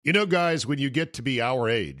You know, guys, when you get to be our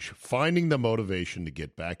age, finding the motivation to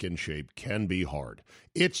get back in shape can be hard.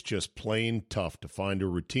 It's just plain tough to find a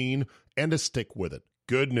routine and to stick with it.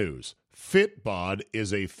 Good news. Fitbod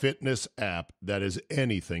is a fitness app that is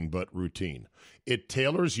anything but routine. It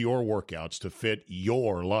tailors your workouts to fit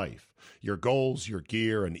your life, your goals, your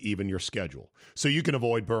gear, and even your schedule, so you can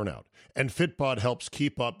avoid burnout. And Fitbod helps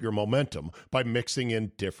keep up your momentum by mixing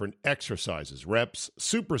in different exercises, reps,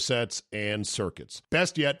 supersets, and circuits.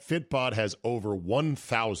 Best yet, Fitbod has over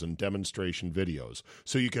 1,000 demonstration videos,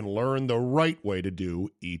 so you can learn the right way to do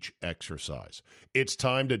each exercise. It's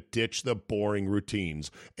time to ditch the boring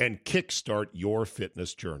routines and kickstart your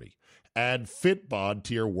fitness journey. Add Fitbod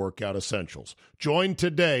to your workout essentials. Join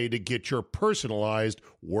today to get your personalized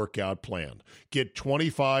workout plan. Get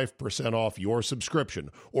 25% off your subscription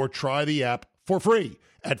or try the app for free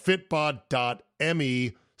at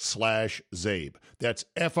fitbod.me/Zabe. That's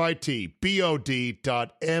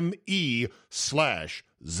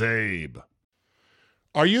fitbod.me/Zabe.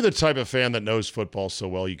 Are you the type of fan that knows football so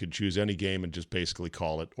well you could choose any game and just basically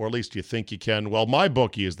call it, or at least you think you can? Well,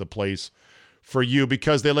 MyBookie is the place for you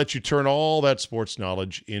because they let you turn all that sports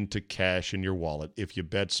knowledge into cash in your wallet. If you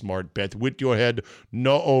bet smart, bet with your head,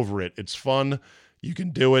 no over it. It's fun. You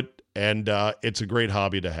can do it, and it's a great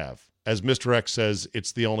hobby to have. As Mr. X says,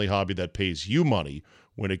 it's the only hobby that pays you money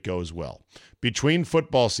when it goes well. Between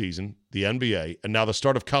football season, the NBA, and now the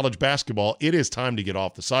start of college basketball, it is time to get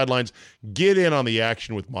off the sidelines. Get in on the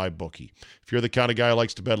action with MyBookie. If you're the kind of guy who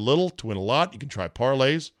likes to bet a little to win a lot, you can try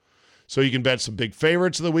parlays. So you can bet some big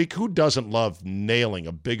favorites of the week. Who doesn't love nailing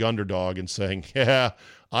a big underdog and saying, yeah,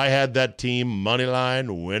 I had that team, money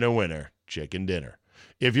line, winner, chicken dinner.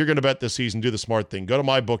 If you're going to bet this season, do the smart thing. Go to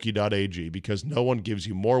mybookie.ag because no one gives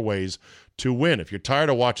you more ways to win. If you're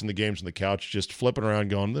tired of watching the games on the couch, just flipping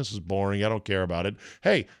around going, this is boring, I don't care about it.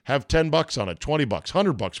 Hey, have $10 on it, $20,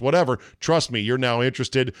 $100, whatever. Trust me, you're now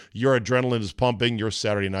interested. Your adrenaline is pumping. Your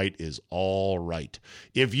Saturday night is all right.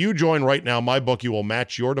 If you join right now, MyBookie will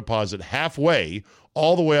match your deposit halfway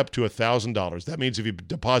all the way up to $1,000. That means if you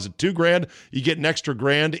deposit $2,000, you get an extra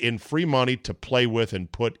 $1,000 in free money to play with and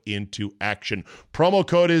put into action. Promo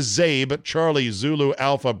code is ZABE, Charlie, Zulu,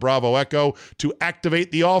 Alpha, Bravo, Echo, to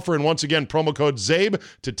activate the offer. And once again, promo code ZABE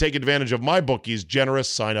to take advantage of MyBookie's generous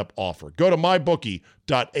sign-up offer. Go to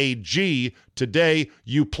mybookie.ag today.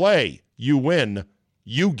 You play, you win,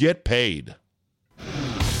 you get paid.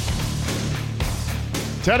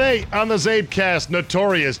 Today on the Zabecast,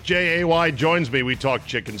 Notorious J.A.Y. joins me. We talk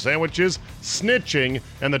chicken sandwiches, snitching,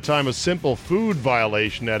 and the time a simple food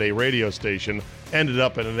violation at a radio station ended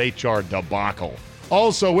up in an HR debacle.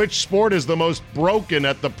 Also, which sport is the most broken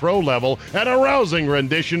at the pro level, and a rousing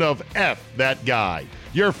rendition of F That Guy.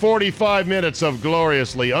 Your 45 minutes of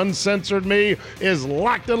gloriously uncensored me is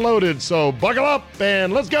locked and loaded, so buckle up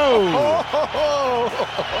and let's go!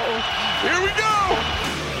 Here we go!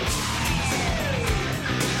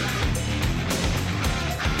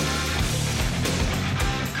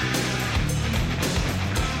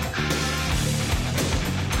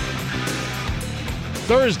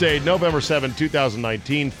 Thursday, November 7,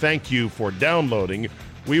 2019. Thank you for downloading.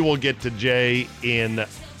 We will get to Jay in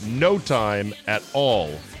no time at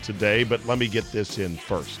all today, but let me get this in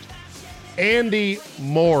first. Andy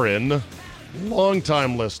Morin,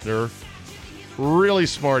 longtime listener, really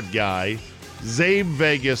smart guy, Zabe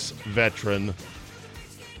Vegas veteran,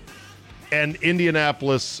 and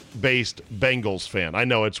Indianapolis-based Bengals fan. I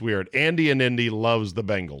know it's weird. Andy in Indy loves the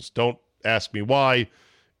Bengals. Don't ask me why.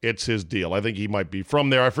 It's his deal. I think he might be from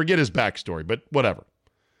there. I forget his backstory, but whatever.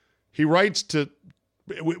 He writes to...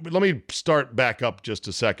 Let me start back up just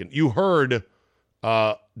a second. You heard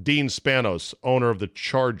Dean Spanos, owner of the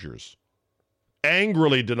Chargers,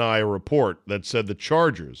 angrily deny a report that said the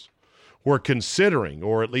Chargers were considering,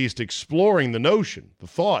 or at least exploring the notion, the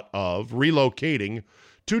thought of relocating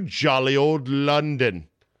to jolly old London.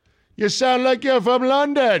 You sound like you're from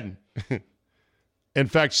London. In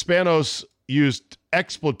fact, Spanos used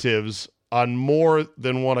expletives on more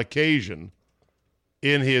than one occasion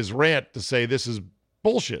in his rant to say this is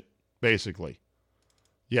bullshit, basically.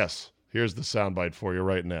 Yes, here's the soundbite for you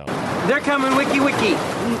right now. They're coming, wiki wiki.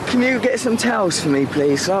 Can you get some towels for me,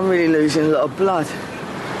 please? I'm really losing a lot of blood.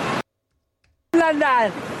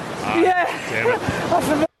 London. Yeah. Damn it. I'm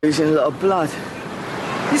from... Losing a lot of blood.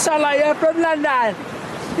 You sound like you're from London.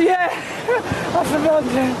 Yeah. I'm from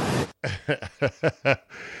London.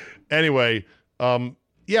 Anyway,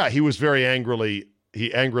 yeah, he was very angrily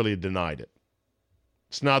denied it.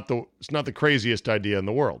 It's not the craziest idea in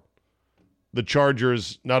the world. The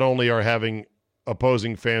Chargers not only are having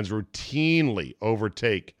opposing fans routinely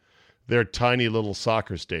overtake their tiny little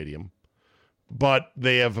soccer stadium, But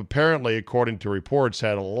they have apparently, according to reports,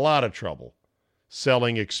 had a lot of trouble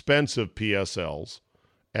selling expensive PSLs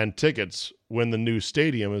and tickets when the new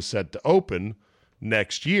stadium is set to open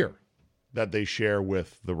next year that they share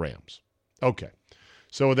with the Rams. Okay,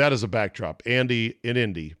 so with that as a backdrop, Andy in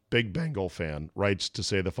Indy, big Bengal fan, writes to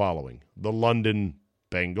say the following. The London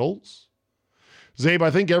Bengals? Zabe,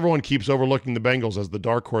 I think everyone keeps overlooking the Bengals as the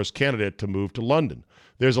dark horse candidate to move to London.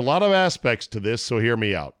 There's a lot of aspects to this, so hear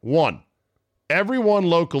me out. 1, everyone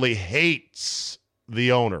locally hates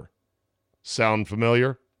the owner. Sound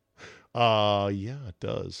familiar? Yeah, it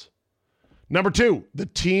does. Number 2, the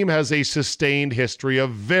team has a sustained history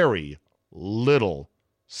of very little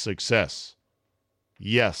success.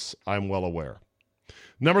 Yes, I'm well aware.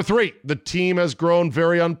 Number 3, the team has grown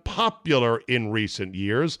very unpopular in recent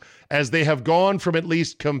years as they have gone from at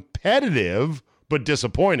least competitive but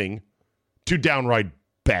disappointing to downright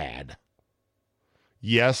bad.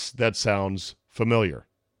 Yes, that sounds familiar.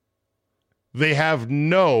 They have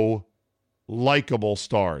no likable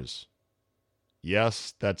stars.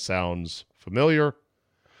 Yes, that sounds familiar.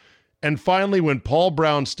 And finally, when Paul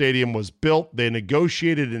Brown Stadium was built, they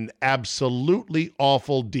negotiated an absolutely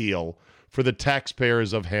awful deal for the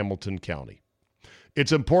taxpayers of Hamilton County.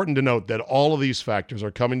 It's important to note that all of these factors are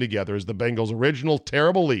coming together as the Bengals' original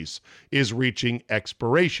terrible lease is reaching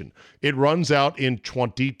expiration. It runs out in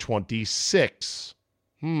 2026.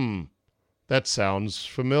 That sounds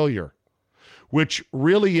familiar. Which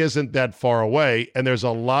really isn't that far away, and there's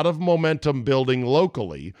a lot of momentum building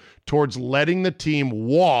locally towards letting the team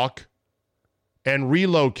walk and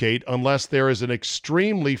relocate unless there is an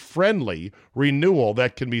extremely friendly renewal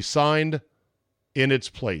that can be signed in its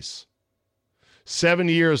place. 7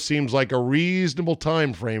 years seems like a reasonable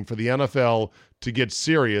time frame for the NFL to get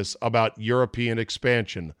serious about European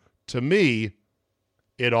expansion. To me,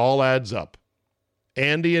 it all adds up.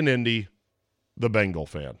 Andy and Indy, the Bengal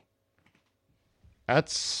fan.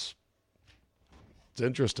 It's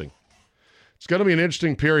interesting. It's going to be an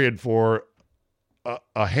interesting period for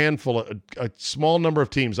a handful, a small number of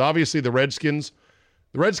teams. Obviously, the Redskins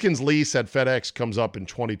lease at FedEx comes up in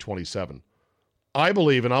 2027. I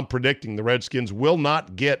believe, and I'm predicting, the Redskins will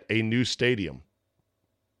not get a new stadium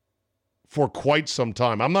for quite some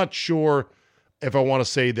time. I'm not sure if I want to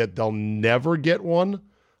say that they'll never get one.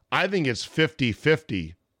 I think it's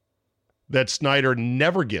 50-50 that Snyder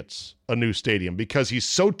never gets a new stadium because he's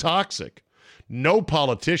so toxic. No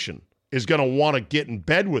politician is going to want to get in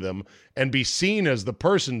bed with him and be seen as the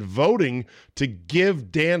person voting to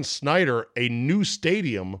give Dan Snyder a new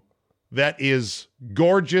stadium that is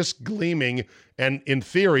gorgeous, gleaming, and in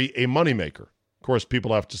theory, a moneymaker. Of course,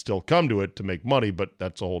 people have to still come to it to make money, but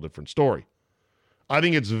that's a whole different story. I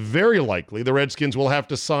think it's very likely the Redskins will have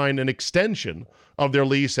to sign an extension of their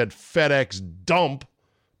lease at FedEx Dump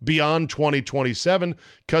beyond 2027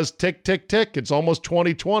 because tick, tick, tick, it's almost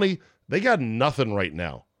 2020. They got nothing right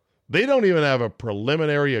now. They don't even have a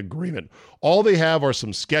preliminary agreement. All they have are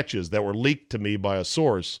some sketches that were leaked to me by a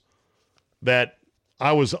source that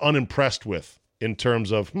I was unimpressed with in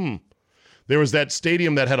terms of, there was that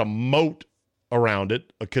stadium that had a moat around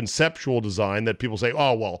it, a conceptual design that people say,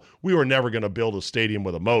 oh, well, we were never going to build a stadium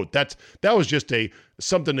with a moat. That was just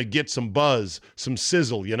something to get some buzz, some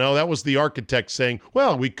sizzle, That was the architect saying,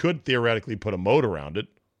 well, we could theoretically put a moat around it.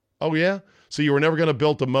 Oh, yeah? So you were never going to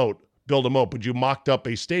build a moat, but you mocked up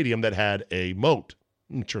a stadium that had a moat.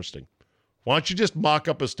 Interesting. Why don't you just mock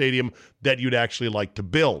up a stadium that you'd actually like to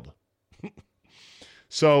build?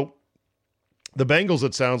 So the Bengals,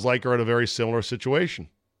 it sounds like, are in a very similar situation.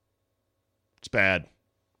 It's bad.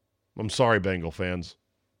 I'm sorry, Bengal fans.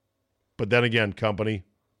 But then again, company,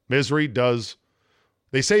 misery does.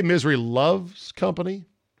 They say misery loves company.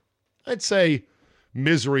 I'd say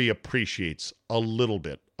misery appreciates a little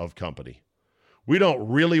bit of company. We don't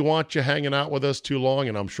really want you hanging out with us too long,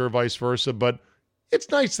 and I'm sure vice versa, but it's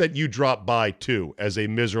nice that you dropped by too as a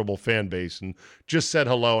miserable fan base and just said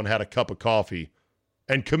hello and had a cup of coffee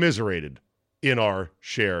and commiserated in our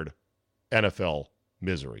shared NFL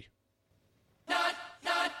misery.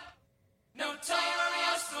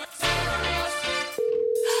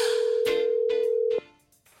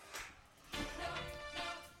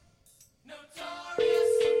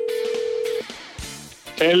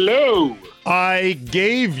 Hello. I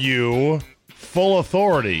gave you full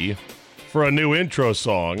authority for a new intro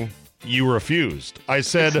song. You refused. I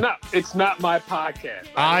said it's not my podcast.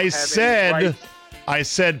 I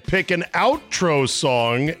said pick an outro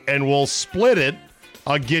song and we'll split it.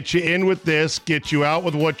 I'll get you in with this, get you out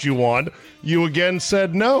with what you want. You again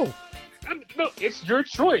said no. No, it's your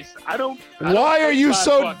choice. Why are you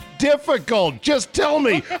so difficult? Just tell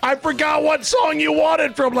me. I forgot what song you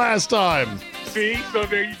wanted from last time. See? So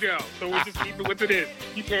there you go. So we're just keeping with it in.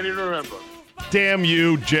 You can't even remember. Damn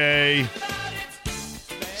you, Jay.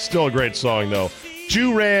 Still a great song, though.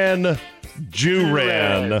 Juran.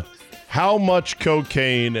 How much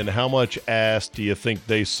cocaine and how much ass do you think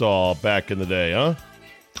they saw back in the day, huh?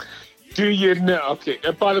 Do you know? Okay.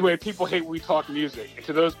 And by the way, people hate when we talk music. And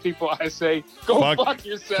to those people, I say, go fuck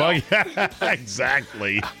yourself.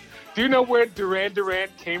 Exactly. Do you know where Duran Duran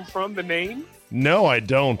came from, the name? No, I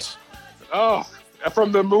don't. Oh,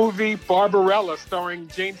 from the movie Barbarella starring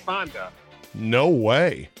Jane Fonda. No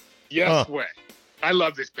way. Yes way. I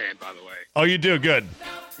love this band, by the way. Oh, you do? Good.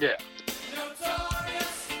 Yeah.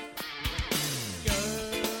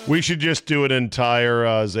 We should just do an entire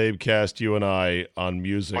Zabecast, you and I, on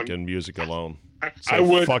music and music alone. I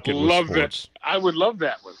would love that. I would love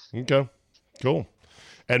that one. Okay, cool.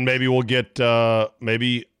 And maybe we'll get,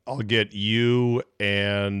 maybe I'll get you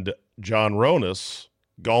and John Ronas,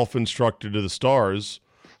 golf instructor to the stars,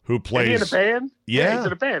 who plays. Is he in a band? Yeah. He's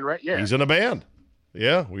in a band, right? Yeah. He's in a band.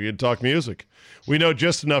 Yeah, we could talk music. We know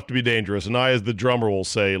just enough to be dangerous. And I, as the drummer, will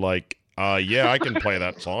say, like, yeah, I can play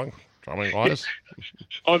that song, drumming wise.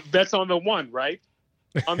 That's on the one, right?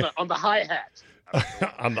 On the hi-hat.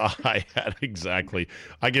 On the hi-hat, exactly.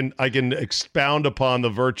 I can expound upon the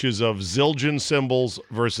virtues of Zildjian cymbals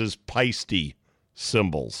versus Paiste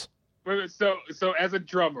cymbals. So as a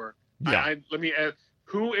drummer, yeah. Let me ask,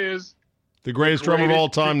 who is the greatest drummer of all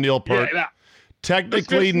time? Neil Peart. Yeah,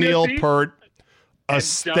 technically, Neil Peart.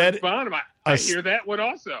 John Bonham. I hear that one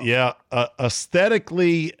also. Yeah,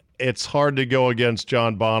 aesthetically, it's hard to go against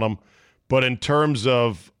John Bonham. But in terms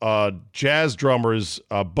of jazz drummers,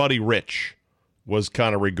 Buddy Rich was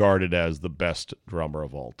kind of regarded as the best drummer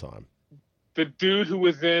of all time. The dude who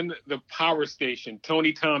was in the Power Station,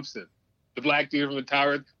 Tony Thompson, the black dude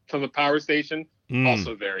from the Power Station,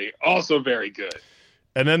 also very good.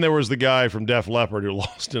 And then there was the guy from Def Leppard who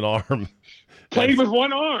lost an arm. Played with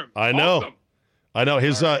one arm. I know. Awesome. I know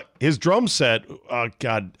his drum set.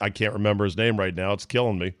 God, I can't remember his name right now. It's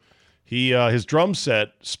killing me. His drum set,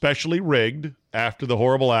 specially rigged after the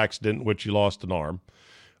horrible accident in which he lost an arm,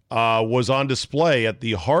 was on display at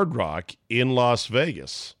the Hard Rock in Las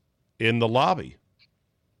Vegas in the lobby.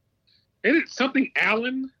 Isn't it something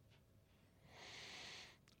Allen?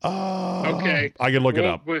 Okay. I can look it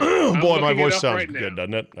up. Boy, my voice sounds good,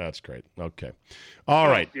 doesn't it? That's great. Okay. All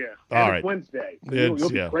right. Yeah. All right. Wednesday. You'll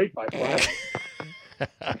be great by Friday.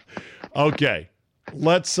 Okay.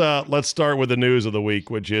 Let's start with the news of the week,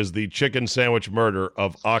 which is the chicken sandwich murder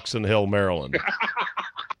of Oxon Hill, Maryland.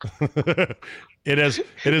 It is.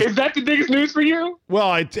 Is that the biggest news for you?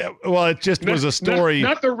 Well, it just was a story.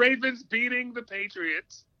 Not the Ravens beating the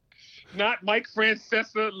Patriots. Not Mike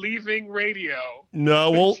Francesa leaving radio.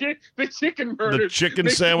 No, well, the chicken murder. The chicken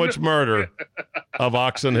sandwich murder of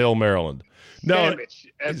Oxon Hill, Maryland. No,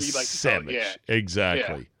 sandwich, as we like to call it. Yeah.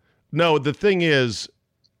 Exactly. Yeah. No, the thing is,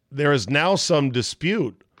 there is now some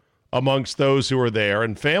dispute amongst those who are there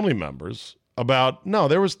and family members about,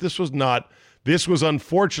 this was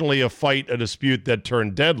unfortunately a dispute that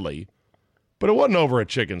turned deadly, but it wasn't over a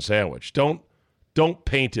chicken sandwich. Don't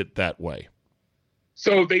paint it that way.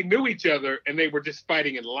 So they knew each other and they were just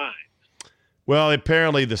fighting in line. Well,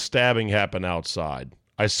 apparently the stabbing happened outside.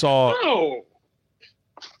 I saw. No.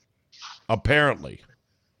 Apparently. Okay.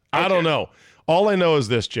 I don't know. All I know is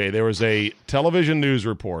this, Jay. There was a television news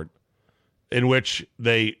report in which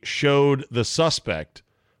they showed the suspect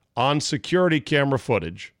on security camera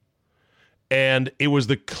footage, and it was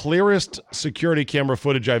the clearest security camera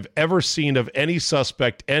footage I've ever seen of any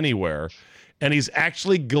suspect anywhere, and he's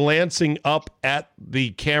actually glancing up at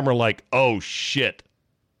the camera like, oh, shit,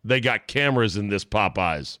 they got cameras in this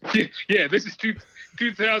Popeyes. Yeah, this is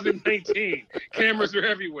 2019. Cameras are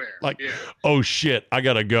everywhere. Oh, shit, I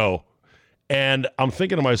got to go. And I'm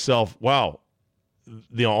thinking to myself, wow,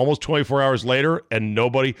 almost 24 hours later, and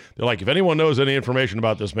nobody, they're like, if anyone knows any information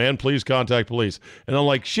about this man, please contact police. And I'm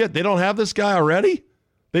like, shit, they don't have this guy already?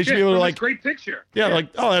 They should be able to great picture. Yeah,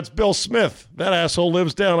 that's Bill Smith. That asshole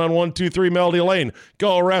lives down on 123 Melody Lane.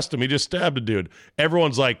 Go arrest him. He just stabbed a dude.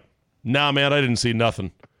 Everyone's like, nah, man, I didn't see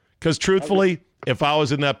nothing. Because truthfully, if I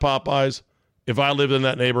was in that Popeyes, if I lived in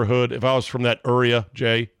that neighborhood, if I was from that area,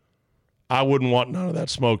 Jay, I wouldn't want none of that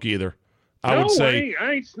smoke either. I would say,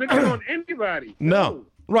 I ain't snitching on anybody. No.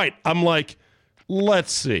 Right. I'm like,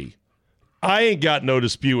 let's see. I ain't got no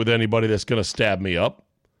dispute with anybody that's going to stab me up.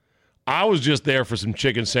 I was just there for some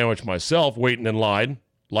chicken sandwich myself, waiting in line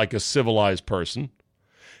like a civilized person.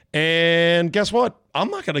 And guess what? I'm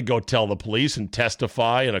not going to go tell the police and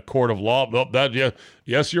testify in a court of law.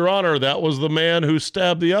 Yes, Your Honor, that was the man who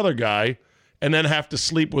stabbed the other guy, and then have to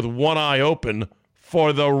sleep with one eye open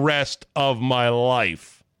for the rest of my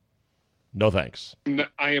life. No thanks. No,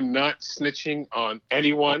 I am not snitching on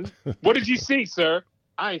anyone. What did you see, sir?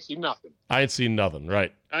 I ain't seen nothing. I ain't seen nothing,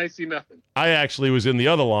 right? I ain't seen nothing. I actually was in the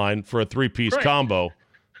other line for a 3-piece Right. combo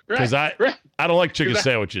because I don't like chicken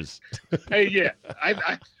sandwiches. Hey, yeah.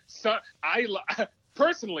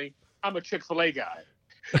 Personally, I'm a Chick-fil-A guy.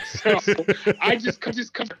 So I just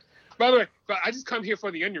come. By the way, I just come here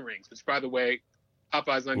for the onion rings, which, by the way,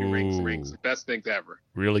 Popeye's onion rings, the best things ever.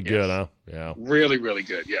 Really good, huh? Yeah. Really, really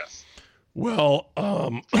good. Yes. Well,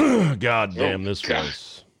 God damn, this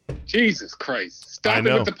was. Jesus Christ! Stop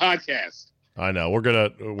it with the podcast. I know. We're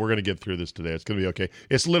gonna get through this today. It's gonna be okay.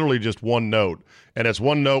 It's literally just one note, and it's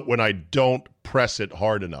one note when I don't press it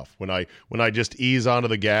hard enough. When I just ease onto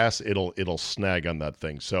the gas, it'll snag on that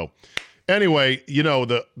thing. So, anyway, you know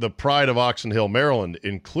the pride of Oxon Hill, Maryland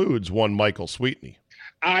includes one Michael Sweetney.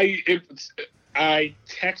 I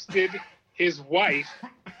texted his wife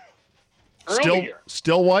earlier.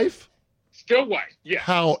 Still wife? Still wife.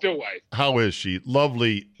 Yeah. Still wife. How is she?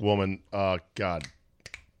 Lovely woman. God.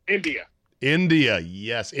 India.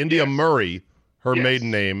 Yes. India Murray, her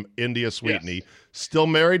maiden name, India Sweetney. Yes. Still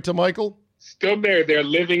married to Michael? Still married. They're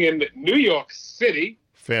living in New York City.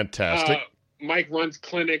 Fantastic. Mike runs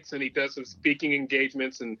clinics and he does some speaking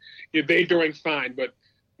engagements, and they're doing fine. But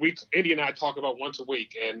India and I talk about once a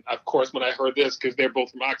week. And of course, when I heard this, because they're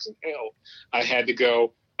both from Oxon Hill, I had to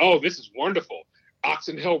go, oh, this is wonderful.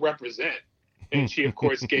 Oxon Hill represent. And she, of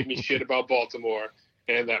course, gave me shit about Baltimore,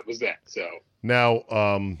 and that was that. So now,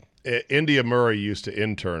 India Murray used to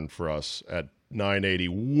intern for us at 980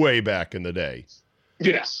 way back in the day.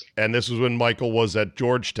 Yes. And this was when Michael was at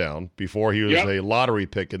Georgetown before he was a lottery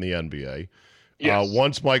pick in the NBA. Yes.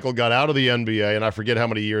 Once Michael got out of the NBA, and I forget how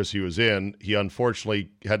many years he was in, he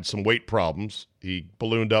unfortunately had some weight problems. He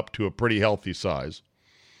ballooned up to a pretty healthy size.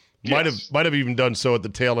 Yes. Might have even done so at the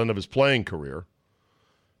tail end of his playing career.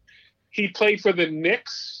 He played for the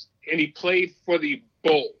Knicks and he played for the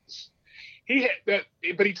Bulls. But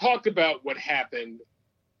he talked about what happened.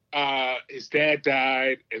 His dad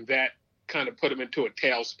died, and that kind of put him into a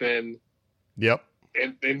tailspin. Yep.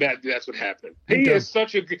 And that's what happened. He is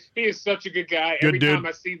such a good guy. Good Every dude. time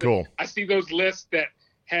I see those lists that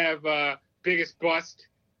have biggest bust,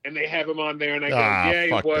 and they have him on there, and I go,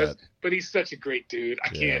 he was. That. But he's such a great dude. I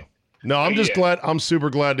can't. No, I'm just glad. I'm super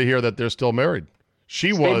glad to hear that they're still married.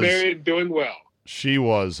 Still married, doing well. She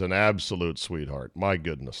was an absolute sweetheart. My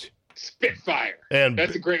goodness. Spitfire. And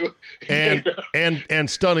that's a great one. and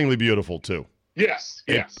stunningly beautiful too. Yes.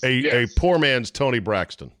 A poor man's Tony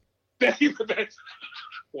Braxton. Wow.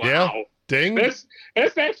 Yeah. Ding. That's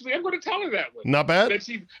actually, I'm going to tell her that one. Not bad.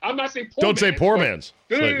 I'm not saying poor. Don't say poor man's.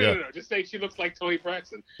 No. Just say she looks like Tony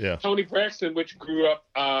Braxton. Yeah. Tony Braxton, which grew up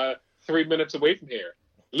 3 minutes away from here,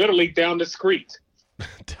 literally down the street.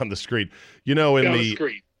 Down the street.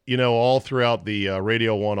 All throughout the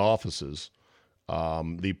Radio 1 offices,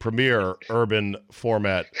 the premier urban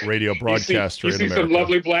format radio broadcaster in America. You see some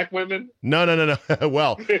lovely black women? No.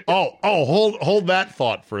 Well, hold that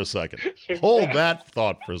thought for a second. Hold that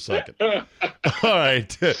thought for a second. All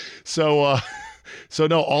right. So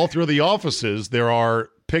no, all through the offices, there are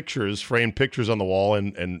framed pictures on the wall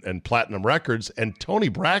and platinum records, and Tony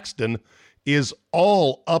Braxton is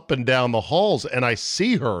all up and down the halls, and I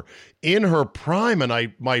see her in her prime,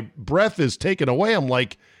 and my breath is taken away. I'm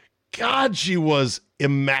like, God, she was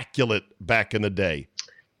immaculate back in the day.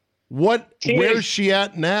 Where's she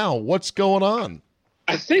at now? What's going on?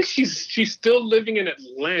 I think she's still living in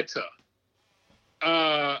Atlanta.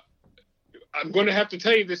 I'm going to have to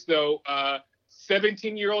tell you this though.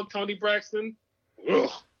 17-year-old Tony Braxton,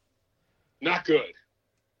 not good.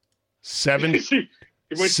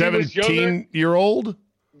 17-year-old?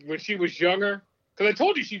 When she was younger, because I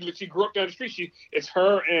told you she grew up down the street. It's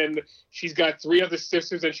her, and she's got 3 other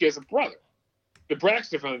sisters, and she has a brother. The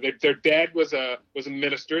Braxton family. Their dad was a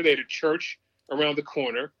minister. They had a church around the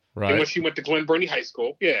corner. Right. And when she went to Glen Burnie High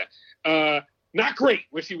School, not great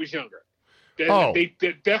when she was younger. They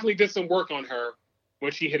definitely did some work on her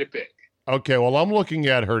when she hit it big. Okay, well, I'm looking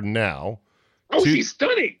at her now. Oh, she's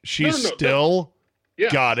stunning. She's still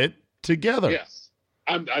got it together. Yes.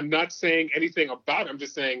 I'm not saying anything about it. I'm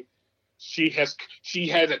just saying she had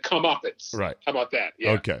a comeuppance. Right. How about that?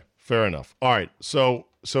 Yeah. Okay. Fair enough. All right. So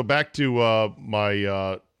back to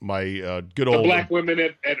my good old black women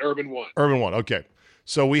at Urban One. Urban One. Okay.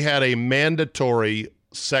 So we had a mandatory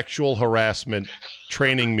sexual harassment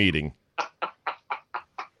training meeting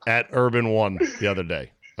at Urban One the other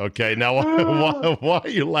day. Okay. Now, why are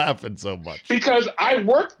you laughing so much? Because I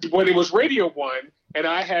worked when it was Radio One, and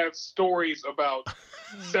I have stories about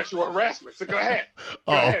sexual harassment. So go ahead.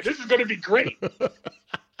 Go ahead. This is going to be great.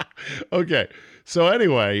 Okay. So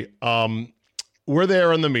anyway, we're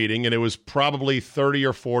there in the meeting, and it was probably 30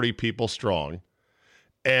 or 40 people strong.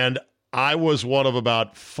 And I was one of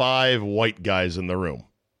about 5 white guys in the room.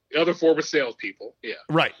 The other 4 were salespeople. Yeah.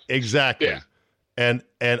 Right. Exactly. Yeah. And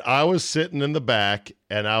I was sitting in the back,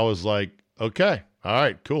 and I was like, okay, all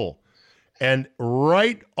right, cool. And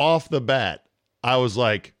right off the bat, I was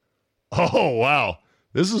like, oh, wow,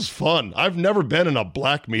 this is fun. I've never been in a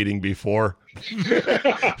black meeting before.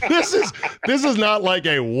 This is not like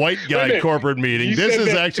a white guy corporate meeting. This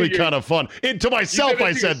is actually kind of fun. To myself,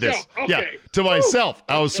 I said this. Okay. Yeah, to myself.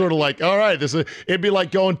 I was sort of like, all right, it'd be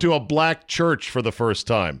like going to a black church for the first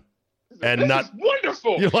time. And this not is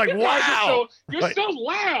wonderful. You're like, wow. You're so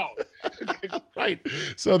loud. Right.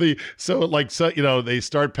 So they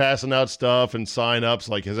start passing out stuff and sign-ups.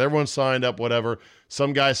 Like, has everyone signed up? Whatever.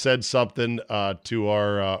 Some guy said something to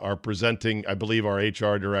our presenting, I believe, our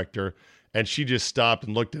HR director, and she just stopped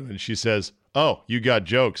and looked at him and she says, "Oh, you got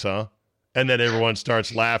jokes, huh?" And then everyone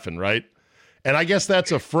starts laughing, right? And I guess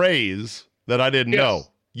that's a phrase that I didn't know.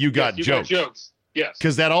 You got jokes. Got jokes. Yes.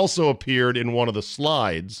 Because that also appeared in one of the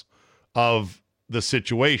slides of the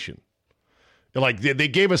situation. Like, they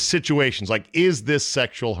gave us situations like, is this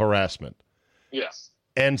sexual harassment? Yes.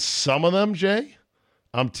 And some of them, Jay,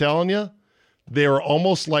 I'm telling you, they were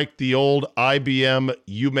almost like the old IBM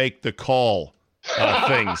 "you make the call"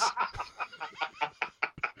 things.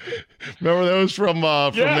 Remember those from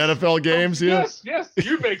NFL games? Yes.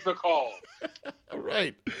 You make the call.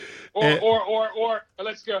 Right. Or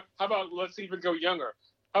let's go. How about, let's even go younger.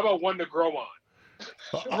 How about one to grow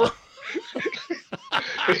on?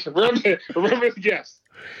 Remember, yes.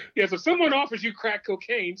 Yes, if someone offers you crack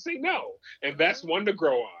cocaine, say no. And that's one to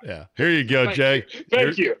grow on. Yeah. Here you go, Jay.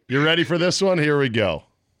 Thank you. You ready for this one? Here we go.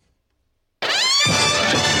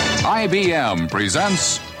 IBM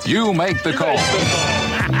presents You Make the Call.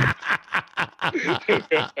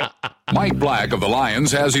 Mike Black of the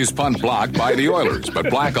Lions has his punt blocked by the Oilers, but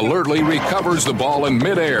Black alertly recovers the ball in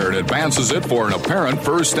midair and advances it for an apparent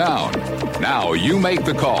first down. Now you make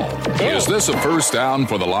the call. Is this a first down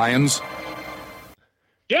for the Lions?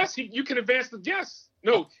 Yes, you can advance the yes.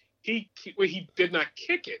 No, he did not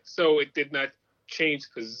kick it, so it did not change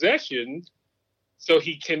possession. So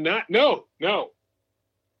he cannot. No.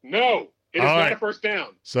 It is not a first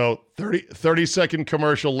down. So 30-second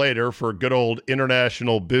commercial later for good old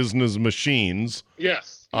International Business Machines.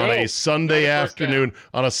 Yes. On a Sunday afternoon.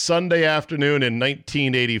 On a Sunday afternoon in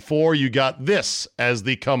 1984, you got this as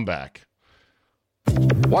the comeback.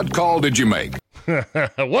 What call did you make?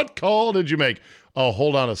 What call did you make? Oh,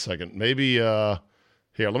 hold on a second. Maybe, here,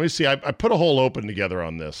 let me see. I put a whole open together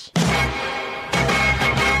on this.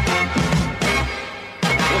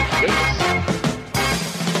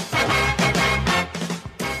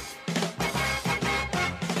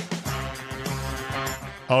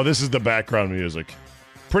 Oh, this is the background music.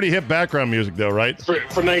 Pretty hip background music, though, right?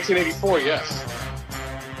 For 1984, yes.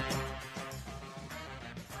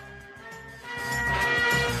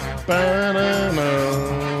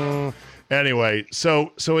 Anyway,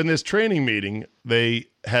 so in this training meeting, they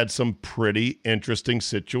had some pretty interesting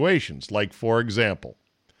situations. Like, for example,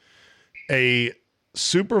 a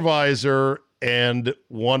supervisor and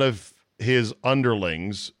one of his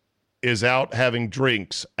underlings is out having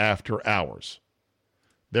drinks after hours.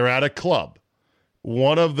 They're at a club.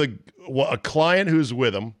 A client who's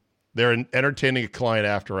with them, they're entertaining a client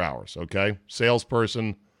after hours, okay?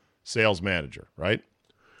 Salesperson, sales manager, right?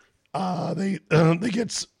 They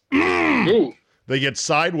get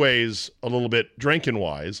sideways a little bit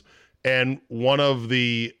drinking-wise, and one of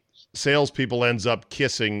the salespeople ends up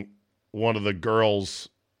kissing one of the girls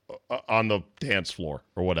on the dance floor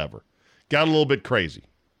or whatever. Got a little bit crazy.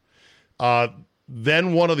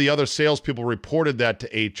 Then one of the other salespeople reported that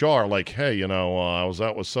to HR, like, hey, I was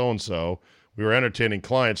out with so-and-so. We were entertaining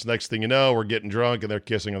clients. Next thing you know, we're getting drunk and they're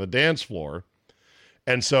kissing on the dance floor.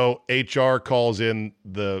 And so HR calls in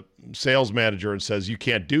the sales manager and says, you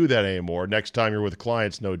can't do that anymore. Next time you're with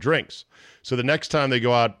clients, no drinks. So the next time they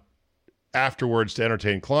go out afterwards to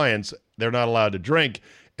entertain clients, they're not allowed to drink.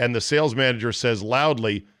 And the sales manager says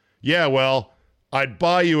loudly, yeah, well, I'd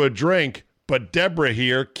buy you a drink, but Deborah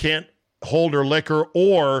here can't hold her liquor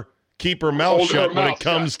or keep her mouth shut when it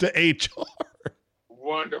comes to HR.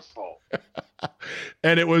 Wonderful.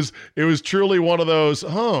 And it was truly one of those,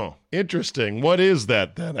 interesting. What is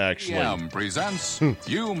that then, actually? IBM presents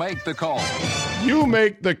You Make the Call. You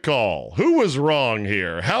make the call. Who was wrong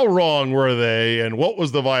here? How wrong were they? And what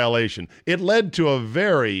was the violation? It led to a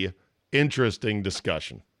very interesting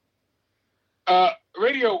discussion.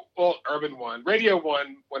 Urban One. Radio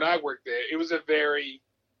One, when I worked there, it was a very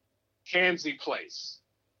handsy place.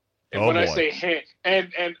 And I say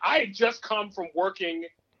and I had just come from working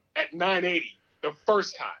at 980 the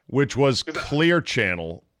first time. Which was Clear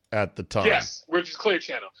Channel at the time. Yes, which is Clear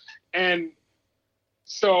Channel. And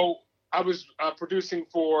so I was producing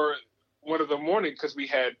for one of the morning because we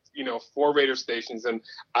had, 4 radio stations, and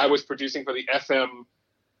I was producing for the FM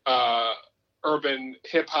urban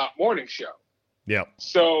hip hop morning show. Yeah.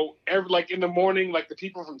 So in the morning, the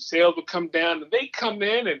people from sales would come down, and they come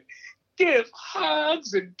in and give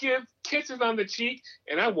hugs and give kisses on the cheek,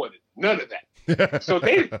 and I wanted none of that. So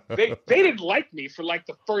they didn't like me for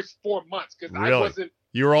the first 4 months because really? I wasn't.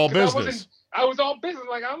 You were all business. I was all business.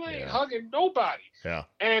 I'm not hugging nobody. Yeah.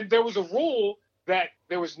 And there was a rule that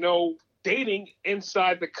there was no dating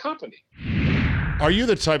inside the company. Are you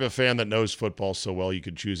the type of fan that knows football so well you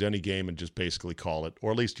could choose any game and just basically call it,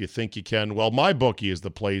 or at least you think you can? Well, MyBookie is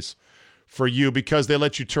the place for you because they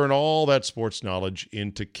let you turn all that sports knowledge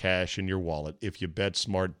into cash in your wallet. If you bet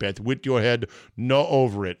smart, bet with your head, no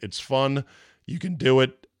over it. It's fun. You can do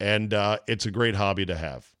it, and it's a great hobby to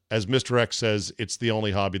have. As Mr. X says, it's the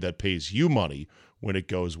only hobby that pays you money when it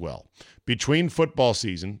goes well. Between football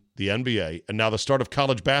season, the NBA, and now the start of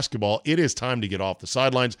college basketball, it is time to get off the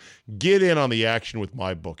sidelines. Get in on the action with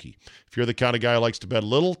MyBookie. If you're the kind of guy who likes to bet a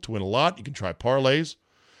little to win a lot, you can try parlays.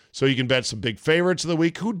 So you can bet some big favorites of the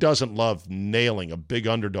week. Who doesn't love nailing a big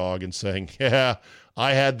underdog and saying, yeah,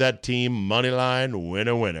 I had that team, money line,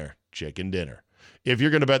 winner, chicken dinner. If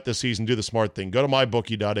you're going to bet this season, do the smart thing. Go to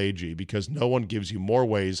mybookie.ag because no one gives you more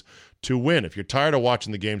ways to win. If you're tired of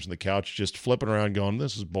watching the games on the couch, just flipping around going,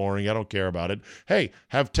 this is boring, I don't care about it. Hey,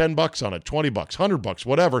 have $10 on it, $20, $100,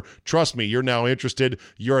 whatever. Trust me, you're now interested.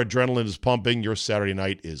 Your adrenaline is pumping. Your Saturday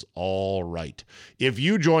night is all right. If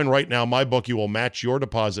you join right now, MyBookie will match your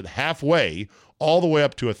deposit halfway all the way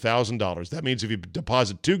up to $1,000. That means if you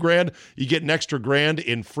deposit $2,000, you get an extra $1,000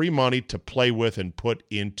 in free money to play with and put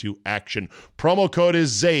into action. Promo code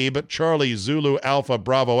is ZABE, Charlie, Zulu, Alpha,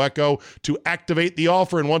 Bravo, Echo, to activate the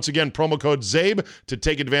offer. And once again, promo code ZABE to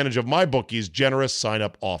take advantage of MyBookie's generous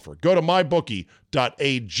sign-up offer. Go to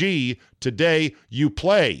mybookie.ag today. You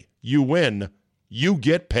play, you win, you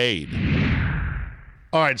get paid.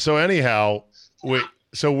 All right, so anyhow,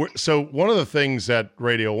 so one of the things at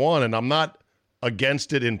Radio 1, and I'm not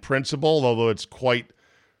against it in principle, although it's quite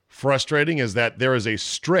frustrating, is that there is a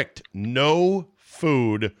strict no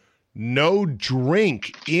food, no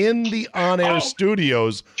drink in the on-air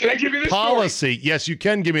studios can I give you this policy. Story? Yes, you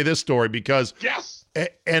can give me this story because yes.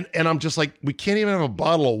 And I'm just like, we can't even have a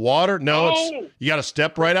bottle of water. No, it's you got to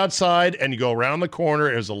step right outside and you go around the corner.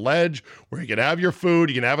 There's a ledge where you can have your food,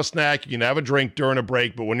 you can have a snack, you can have a drink during a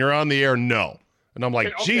break, but when you're on the air, no. And I'm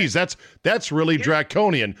like, geez, that's really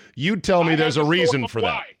draconian. You tell me there's a reason for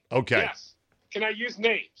that. Okay. Yes. Can I use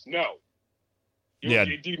names? No. Yeah.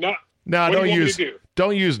 Do you not? No,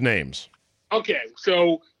 don't use names. Okay.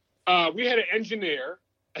 So we had an engineer,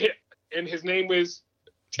 and his name was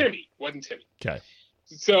Timmy. Wasn't Timmy. Okay.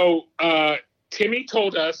 So Timmy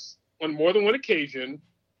told us on more than one occasion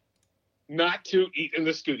not to eat in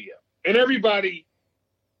the studio. And everybody,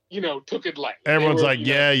 took it light. Everyone's like,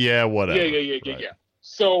 yeah, whatever. Yeah.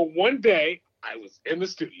 So one day I was in the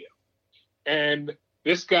studio and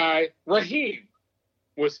this guy, Raheem,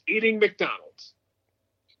 was eating McDonald's.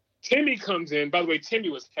 Timmy comes in. By the way, Timmy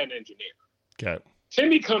was head engineer. Okay.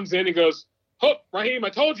 Timmy comes in and goes, Raheem, I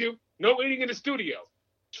told you, no eating in the studio.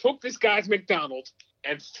 Took this guy's McDonald's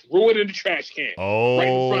and threw it in the trash can right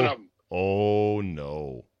in front of him. Oh,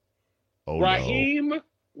 no. Raheem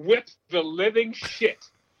whipped the living shit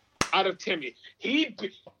out of Timmy. He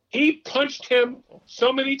punched him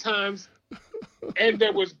so many times, and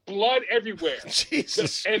there was blood everywhere.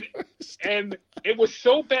 Jesus. And it was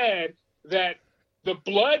so bad that the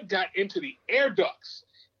blood got into the air ducts.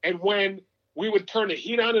 And when we would turn the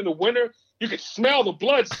heat on in the winter, you could smell the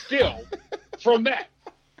blood still from that.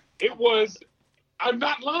 It was, I'm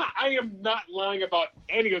not lying. I am not lying about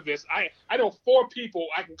any of this. I know 4 people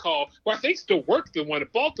I can call who I think still work the one in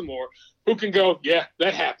Baltimore who can go, yeah,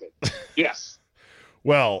 that happened. Yes.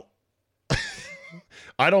 Well,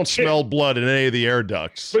 I don't smell blood in any of the air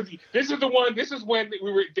ducts. But this is when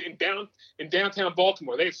we were in downtown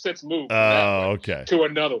Baltimore. They've since moved okay. to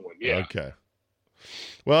another one. Yeah. Okay.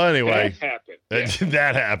 Well, anyway. That happened. Yeah.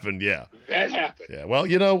 That happened, yeah. That happened. Yeah. Well,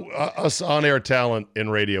 us on-air talent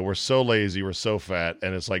in radio, we're so lazy, we're so fat,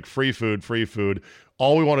 and it's like free food.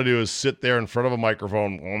 All we want to do is sit there in front of a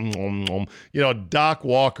microphone. Doc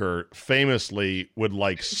Walker famously would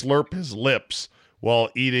slurp his lips while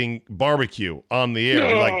eating barbecue on the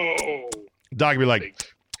air. No. Doc would be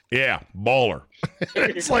like, Yeah, baller.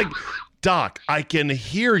 It's like, Doc, I can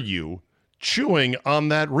hear you chewing on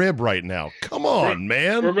that rib right now. Come on,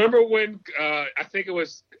 man. Remember when I think it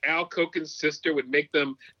was Al Koken's sister would make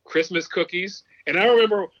them Christmas cookies? And I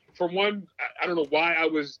remember from one, I don't know why I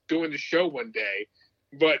was doing the show one day,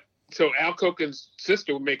 but so Al Koken's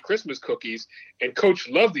sister would make Christmas cookies, and Coach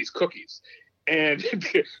loved these cookies. And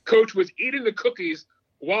Coach was eating the cookies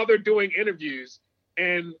while they're doing interviews,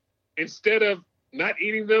 and instead of not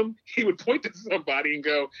eating them, he would point to somebody and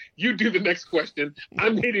go, "You do the next question.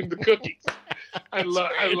 I'm eating the cookies." I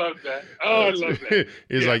love that. Oh, I love that.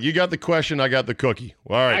 He's like, "You got the question, I got the cookie."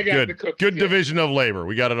 All right, I got good. the cookie, Good yeah. division of labor.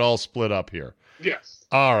 We got it all split up here. Yes.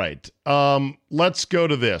 All right. Let's go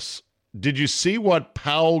to this. Did you see what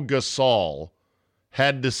Pau Gasol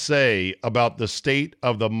had to say about the state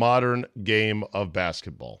of the modern game of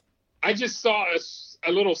basketball? I just saw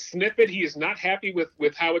a little snippet. He is not happy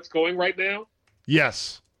with how it's going right now.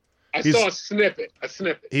 Yes. I saw a snippet.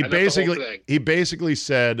 He basically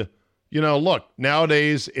said, look,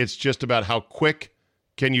 nowadays it's just about how quick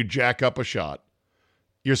can you jack up a shot.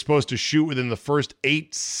 You're supposed to shoot within the first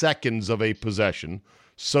 8 seconds of a possession.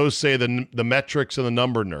 So say the metrics and the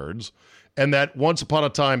number nerds. And that once upon a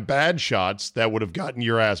time, bad shots that would have gotten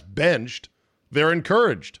your ass benched, they're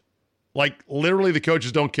encouraged. Like, literally, the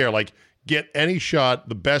coaches don't care. Like, get any shot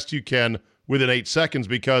the best you can within 8 seconds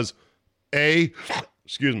because,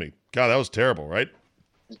 excuse me. God, that was terrible, right?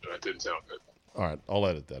 That didn't sound good. All right, I'll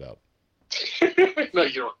edit that out. No,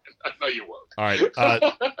 you don't. No, you won't. All right.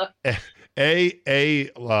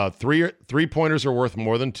 Three-pointers are worth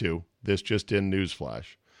more than two. This just in,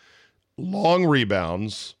 newsflash. Long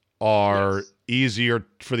rebounds are easier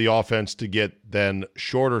for the offense to get than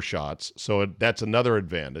shorter shots, so that's another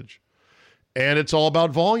advantage. And it's all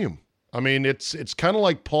about volume. I mean, it's kind of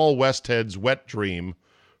like Paul Westhead's wet dream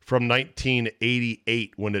from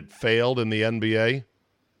 1988 when it failed in the NBA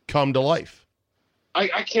come to life.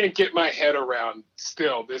 I can't get my head around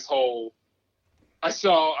still this whole. I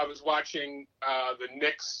was watching the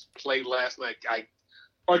Knicks play last night,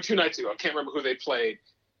 or 2 nights ago. I can't remember who they played,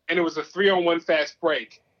 and it was a 3-on-1 fast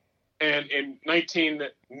break. And in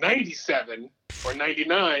 1997 or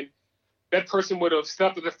 99, that person would have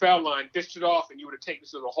stepped at the foul line, dished it off, and you would have taken it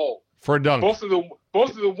to the hole for a dunk. Both of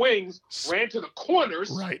the wings ran to the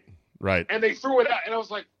corners, right, and they threw it out. And I was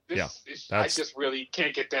like, I just really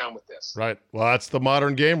can't get down with this. Right. Well, that's the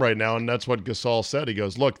modern game right now, and that's what Gasol said. He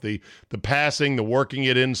goes, look, the passing, the working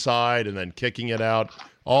it inside, and then kicking it out,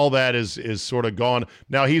 all that is sort of gone.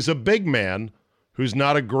 Now, he's a big man who's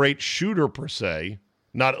not a great shooter per se.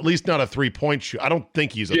 At least not a three-point shooter. I don't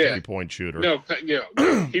think he's a three-point shooter. No,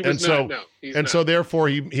 he was not. No, he's not. So therefore,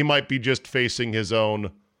 he might be just facing his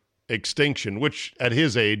own extinction, which at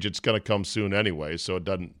his age, it's going to come soon anyway, so it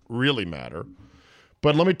doesn't really matter.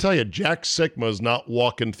 But let me tell you, Jack Sikma is not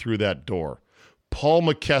walking through that door. Paul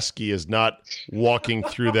McKeskey is not walking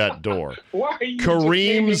through that door. Why are you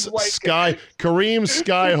Kareem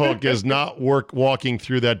Skyhook is not walking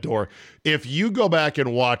through that door. If you go back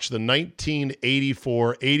and watch the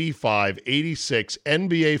 1984, 85, 86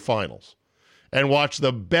 NBA Finals and watch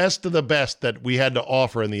the best of the best that we had to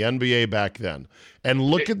offer in the NBA back then and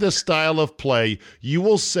look at the style of play, you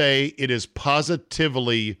will say it is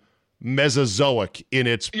positively Mesozoic in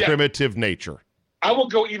its primitive nature. I will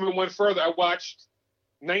go even one further. I watched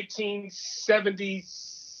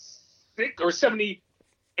 1976 or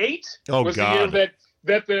 78. Oh, was God. the year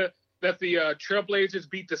that the Trailblazers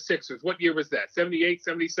beat the Sixers. What year was that? 78,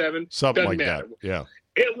 77? Something Doesn't like matter. that. Yeah.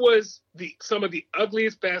 It was some of the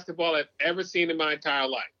ugliest basketball I've ever seen in my entire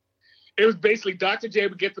life. It was basically Dr. J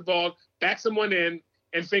would get the ball, back someone in,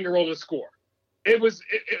 and finger roll and score. It was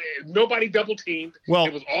nobody double teamed. Well,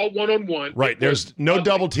 it was all 1-on-1. Right. There's no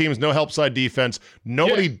double teams, no help side defense.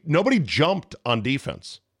 Nobody jumped on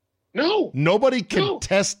defense. No. Nobody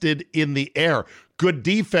contested in the air. Good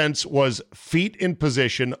defense was feet in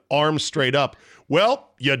position, arms straight up. Well,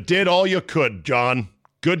 you did all you could, John.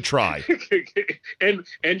 Good try. and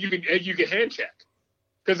you can hand check.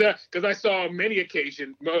 Because I saw on many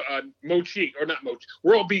occasions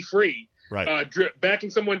World Be Free. Right. Backing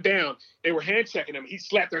someone down, they were hand checking him. He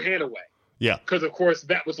slapped their hand away. Yeah. Because, of course,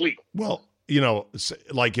 that was legal. Well,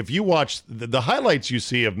 like if you watch the highlights you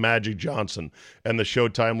see of Magic Johnson and the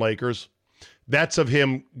Showtime Lakers, that's of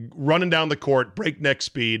him running down the court, breakneck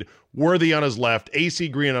speed, Worthy on his left, AC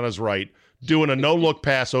Green on his right, doing a no-look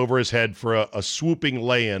pass over his head for a swooping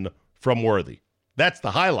lay-in from Worthy. That's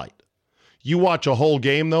the highlight. You watch a whole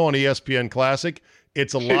game, though, on ESPN Classic,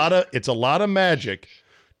 it's a lot of Magic.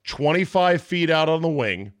 25 feet out on the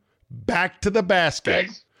wing, back to the basket,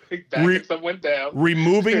 backing someone down.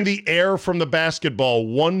 Removing the air from the basketball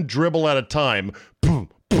one dribble at a time. Boom,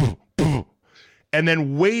 boom, boom. And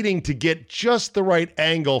then waiting to get just the right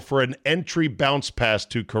angle for an entry bounce pass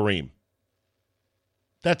to Kareem.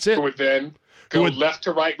 That's it. Who would then go left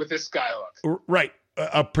to right with his skyhook. Right.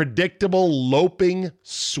 A predictable, loping,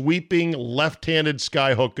 sweeping, left-handed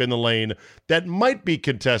skyhook in the lane that might be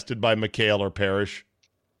contested by McHale or Parrish,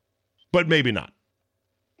 but maybe not.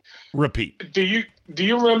 Repeat. Do you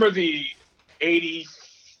remember the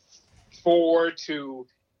 84 to,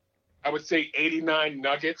 I would say, 89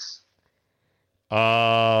 Nuggets?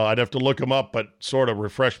 I'd have to look them up, but sort of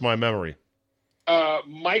refresh my memory.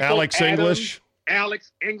 Alex English?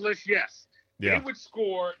 Alex English, yes. Yeah. They would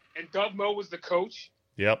score, and Doug Moe was the coach.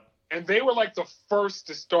 Yep. And they were like the first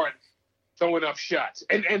to start throwing up shots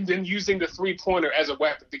and then using the three-pointer as a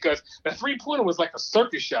weapon, because the three-pointer was like a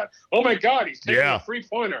circus shot. Oh, my God, he's taking a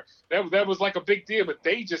three-pointer. That was like a big deal, but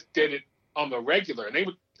they just did it on the regular. And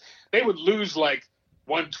they would lose like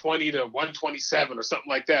 120 to 127 or something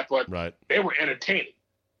like that, but they were entertaining.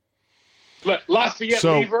 Look, Lafayette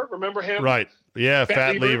Lever, remember him? Right. Yeah,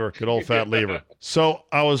 Fat Lever, good old Fat Lever. So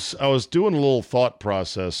I was doing a little thought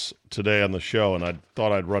process today on the show, and I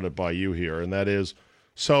thought I'd run it by you here, and that is,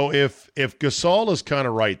 so if Gasol is kind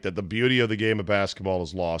of right that the beauty of the game of basketball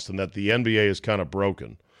is lost and that the NBA is kind of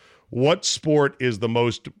broken, what sport is the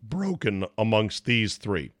most broken amongst these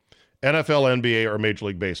three? NFL, NBA, or Major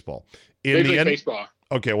League Baseball? Major League Baseball.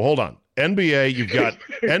 Okay, well, hold on. NBA,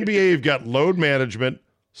 you've got load management,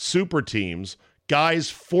 super teams, guys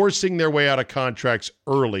forcing their way out of contracts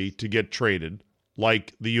early to get traded,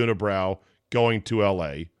 like the Unibrow going to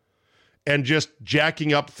L.A., and just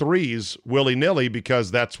jacking up threes willy-nilly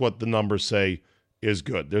because that's what the numbers say is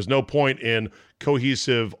good. There's no point in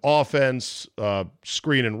cohesive offense,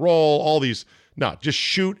 screen and roll, all these. No, just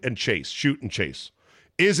shoot and chase.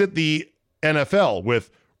 Is it the NFL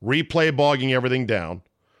with replay bogging everything down,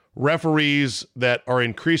 referees that are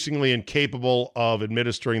increasingly incapable of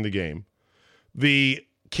administering the game, the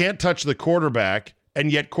can't touch the quarterback,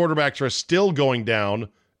 and yet quarterbacks are still going down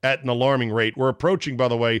at an alarming rate? We're approaching, by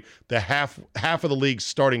the way, the half of the league's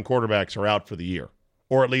starting quarterbacks are out for the year,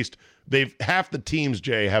 or at least half the teams,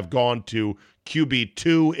 Jay, have gone to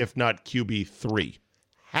QB2, if not QB3.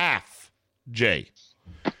 Half, Jay.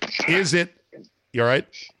 Is it? You all right?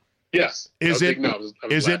 Yes. Is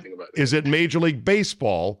it Major League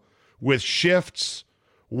Baseball with shifts,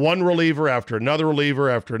 one reliever after another reliever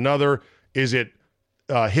after another? Is it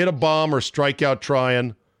hit a bomb or strike out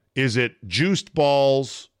trying? Is it juiced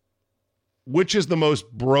balls? Which is the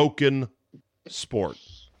most broken sport?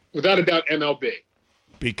 Without a doubt, MLB.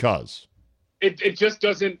 Because? It just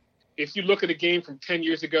doesn't, if you look at a game from 10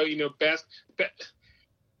 years ago,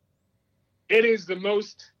 it is the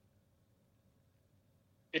most,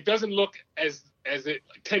 it doesn't look as it,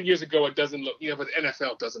 10 years ago, it doesn't look, but the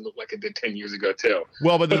NFL doesn't look like it did 10 years ago too.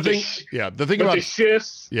 Well, but the thing about the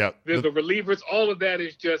shifts, the relievers, all of that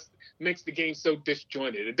is just makes the game so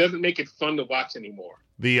disjointed. It doesn't make it fun to watch anymore.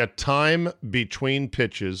 The time between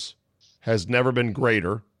pitches has never been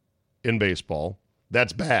greater in baseball.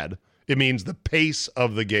 That's bad. It means the pace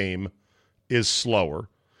of the game is slower.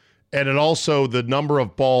 And it also, the number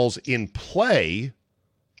of balls in play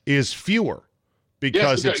is fewer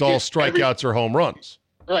because it's all strikeouts or home runs.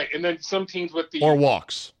 Right. And then some teams with or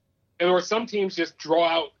walks. Or some teams just draw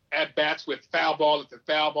out at bats with foul ball after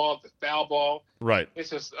foul ball after foul ball. Right.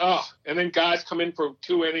 It's just, and then guys come in for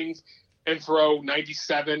 2 innings and throw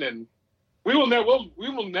 97, and we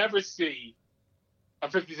will never see a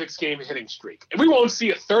 56-game hitting streak, and we won't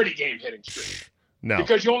see a 30-game hitting streak. No,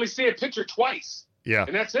 because you only see a pitcher twice. Yeah,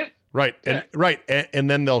 and that's it. Right, yeah.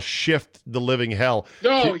 and then they'll shift the living hell.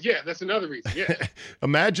 Oh, yeah, that's another reason. Yeah.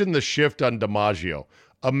 Imagine the shift on DiMaggio.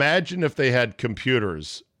 Imagine if they had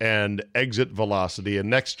computers and exit velocity and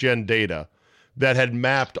next-gen data that had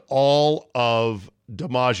mapped all of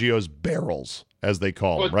DiMaggio's barrels, as they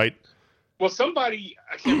call them, right? Well, somebody,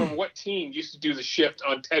 I can't remember what team, used to do the shift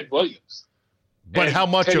on Ted Williams. But how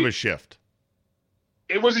much of a shift?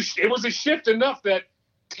 It was a shift enough that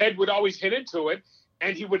Ted would always hit into it,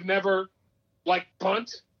 and he would never,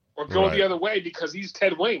 bunt or go the other way because he's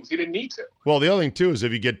Ted Williams. He didn't need to. Well, the other thing, too, is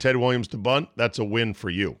if you get Ted Williams to bunt, that's a win for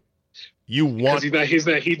you. You want... He's not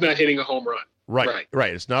hitting a home run. Right.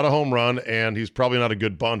 It's not a home run, and he's probably not a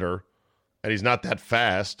good bunter, and he's not that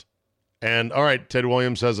fast. And, all right, Ted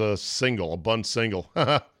Williams has a bunt single.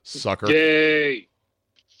 Sucker. Yay.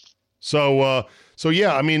 So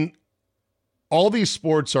yeah, I mean, all these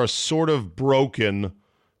sports are sort of broken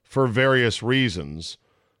for various reasons.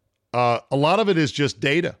 A lot of it is just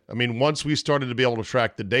data. I mean, once we started to be able to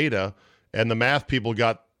track the data and the math people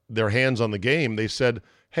got their hands on the game, they said,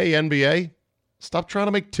 hey, NBA, stop trying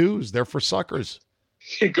to make twos. They're for suckers.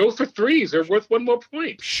 Go for threes. They're worth one more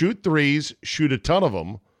point. Shoot threes, shoot a ton of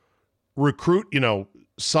them, recruit,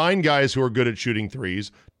 sign guys who are good at shooting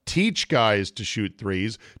threes, teach guys to shoot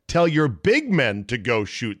threes, tell your big men to go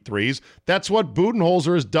shoot threes. That's what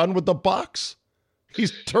Budenholzer has done with the Bucks.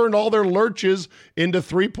 He's turned all their lurches into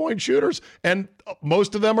three-point shooters, and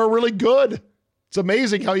most of them are really good. It's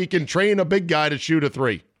amazing how you can train a big guy to shoot a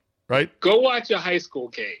three, right? Go watch a high school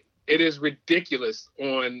game. It is ridiculous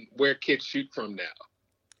on where kids shoot from now.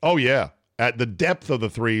 Oh, yeah. At the depth of the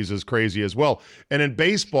threes is crazy as well. And in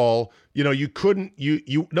baseball,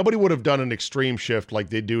 nobody would have done an extreme shift like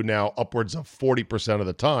they do now upwards of 40% of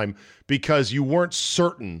the time because you weren't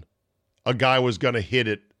certain a guy was going to hit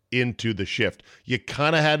it into the shift. You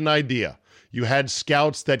kind of had an idea. You had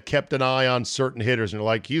scouts that kept an eye on certain hitters and you're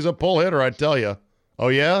like, he's a pull hitter, I tell you. Oh,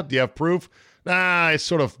 yeah? Do you have proof? Nah, I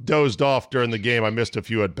sort of dozed off during the game. I missed a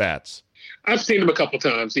few at-bats. I've seen them a couple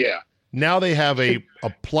times, yeah. Now they have a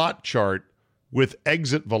plot chart with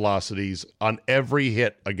exit velocities on every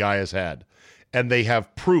hit a guy has had. And they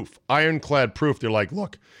have proof, ironclad proof. They're like,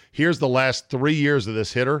 look, here's the last 3 years of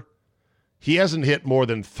this hitter. He hasn't hit more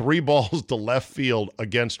than 3 balls to left field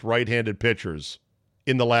against right-handed pitchers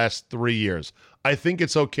in the last 3 years. I think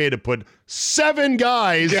it's okay to put 7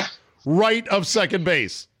 guys right of second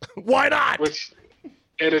base. Why not?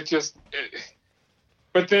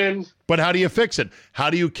 But how do you fix it? How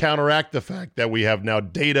do you counteract the fact that we have now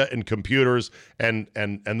data and computers and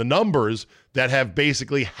the numbers that have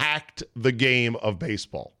basically hacked the game of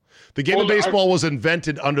baseball? The game of baseball was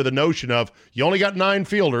invented under the notion of you only got 9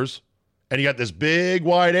 fielders and you got this big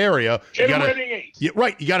wide area. You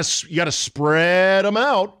got to spread them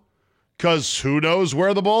out because who knows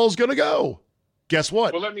where the ball's going to go? Guess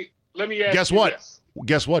what? Well, let me ask Guess you what? this.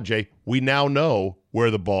 Guess what, Jay? We now know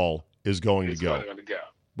where the ball is going to go.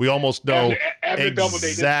 We almost know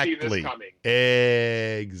exactly.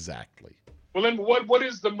 Exactly. Well, then what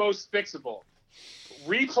is the most fixable?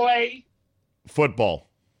 Replay? Football.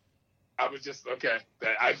 I was just, okay.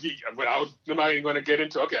 I'm not even going to get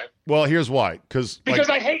into, okay. Well, here's why. Because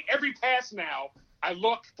I hate every pass now. I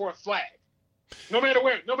look for a flag. No matter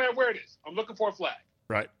where it is, I'm looking for a flag.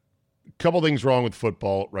 Right. Couple things wrong with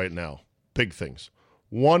football right now. Big things.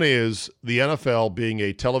 One is the NFL being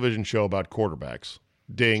a television show about quarterbacks.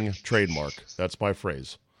 Ding, trademark. That's my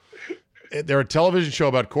phrase. They're a television show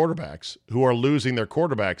about quarterbacks who are losing their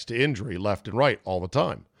quarterbacks to injury left and right all the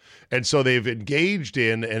time. And so they've engaged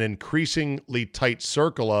in an increasingly tight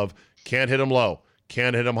circle of can't hit them low,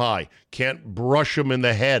 can't hit them high, can't brush them in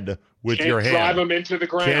the head with your hand. Can't drive them into the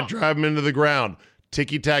ground. Can't drive them into the ground.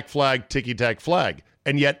 Ticky-tack flag, ticky-tack flag.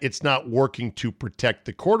 And yet it's not working to protect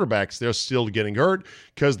the quarterbacks. They're still getting hurt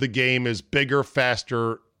because the game is bigger,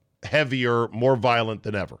 faster, heavier, more violent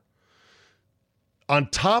than ever. On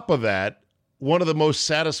top of that, one of the most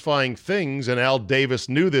satisfying things, and Al Davis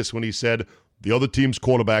knew this when he said, the other team's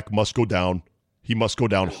quarterback must go down. He must go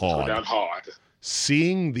down hard. Go down hard.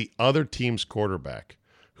 Seeing the other team's quarterback,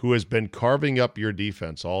 who has been carving up your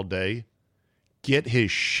defense all day, get his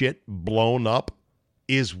shit blown up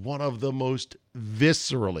is one of the most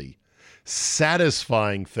viscerally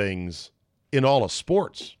satisfying things in all of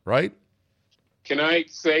sports, right? Can I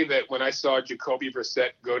say that when I saw Jacoby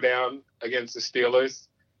Brissett go down against the Steelers,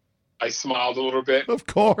 I smiled a little bit? Of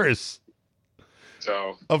course.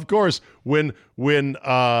 So, of course, when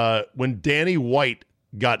Danny White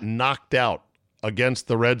got knocked out against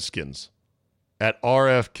the Redskins at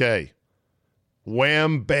RFK,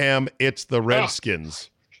 wham, bam, it's the Redskins.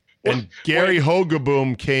 And Gary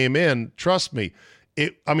Hogaboom came in. Trust me,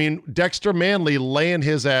 Dexter Manley laying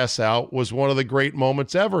his ass out was one of the great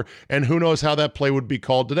moments ever. And who knows how that play would be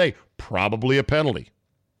called today? Probably a penalty.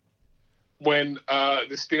 When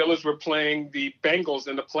the Steelers were playing the Bengals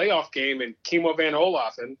in the playoff game and Kimo Van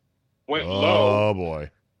Olafen went low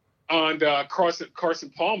on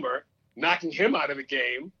Carson Palmer, knocking him out of the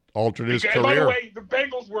game. Altered his career. And by the way, the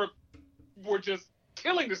Bengals were just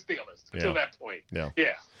killing the Steelers until that point. Yeah.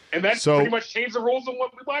 And that pretty much changed the rules of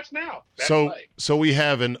what we watch now. So we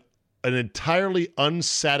have an entirely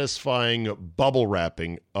unsatisfying bubble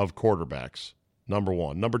wrapping of quarterbacks, number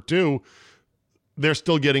one. Number two, they're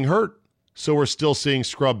still getting hurt. So we're still seeing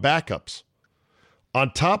scrub backups.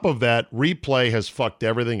 On top of that, replay has fucked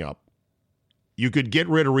everything up. You could get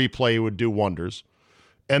rid of replay, it would do wonders.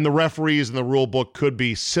 And the referees and the rule book could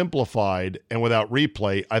be simplified, and without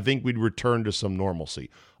replay, I think we'd return to some normalcy.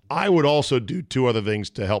 I would also do 2 other things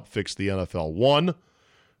to help fix the NFL. One,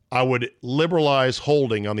 I would liberalize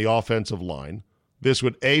holding on the offensive line. This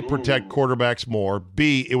would, A, protect quarterbacks more.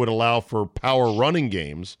 B, it would allow for power running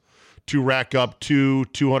games to rack up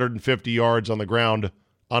 250 yards on the ground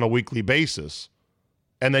on a weekly basis.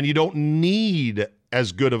 And then you don't need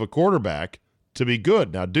as good of a quarterback to be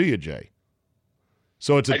good. Now, do you, Jay?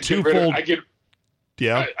 So it's a twofold. I get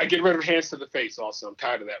rid of hands to the face also. I'm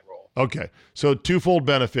tired of that role. Okay. So twofold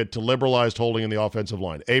benefit to liberalized holding in the offensive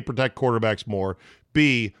line. A, protect quarterbacks more.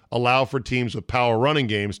 B, allow for teams with power running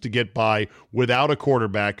games to get by without a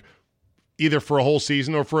quarterback, either for a whole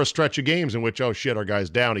season or for a stretch of games in which, oh shit, our guy's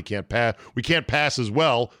down. He can't pass. We can't pass as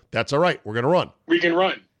well. That's all right. We're going to run. We can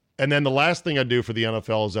run. And then the last thing I'd do for the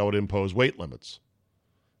NFL is I would impose weight limits.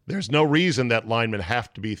 There's no reason that linemen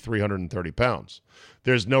have to be 330 pounds.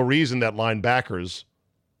 There's no reason that linebackers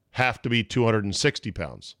have to be 260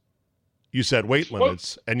 pounds. You set weight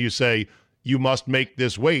limits, and you say you must make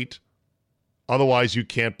this weight, otherwise you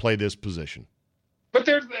can't play this position. But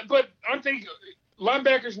aren't they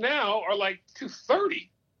linebackers now are like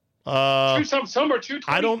 230? Some are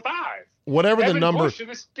 225. Whatever Evan the number. Bush of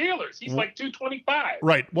the Steelers, he's like 225.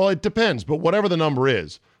 Right. Well, it depends, but whatever the number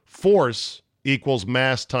is, force equals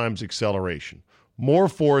mass times acceleration. More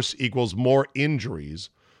force equals more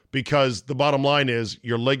injuries, because the bottom line is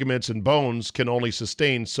your ligaments and bones can only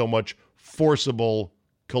sustain so much forcible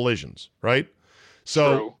collisions, right?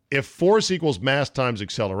 So True. If force equals mass times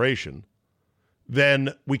acceleration,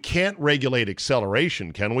 then we can't regulate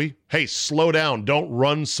acceleration, can we? Hey, slow down. Don't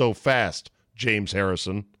run so fast, James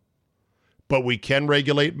Harrison. But we can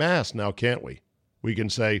regulate mass now, can't we? We can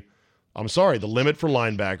say, I'm sorry, the limit for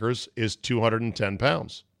linebackers is 210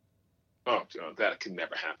 pounds. Oh, that can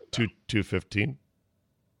never happen. 215?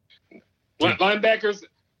 Linebackers,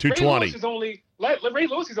 220. Ray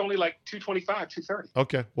Lewis is only like 225, 230.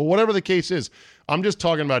 Okay. Well, whatever the case is, I'm just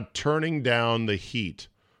talking about turning down the heat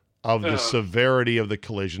of the severity of the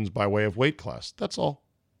collisions by way of weight class. That's all.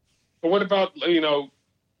 But what about,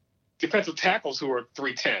 defensive tackles who are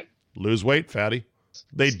 310? Lose weight, fatty.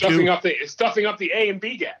 Stuffing up the A and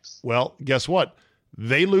B gaps. Well, guess what?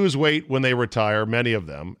 They lose weight when they retire, many of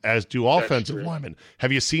them, as do offensive linemen.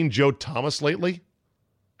 Have you seen Joe Thomas lately?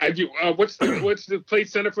 I do. What's the play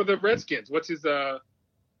center for the Redskins? What's his?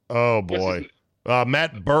 Oh boy,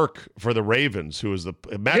 Matt Burke for the Ravens, who is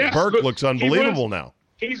Matt Burke looks unbelievable now.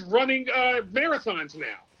 He's running marathons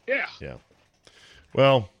now. Yeah. Yeah.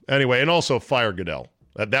 Well, anyway, and also fire Goodell.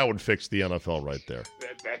 That would fix the NFL right there.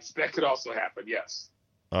 That could also happen. Yes.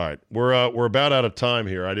 All right, we're about out of time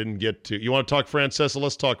here. I didn't get to. You want to talk Francesa?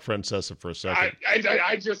 Let's talk Francesa for a second.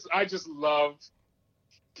 I just love.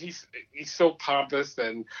 He's so pompous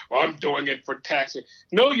and I'm doing it for tax.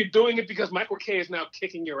 No, you're doing it because Michael Kay is now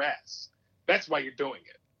kicking your ass. That's why you're doing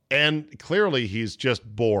it. And clearly, he's just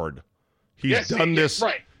bored. He's done this.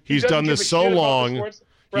 Right. He's done this so long. Right.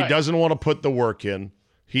 He doesn't want to put the work in.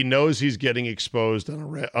 He knows he's getting exposed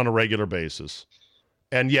on a regular basis.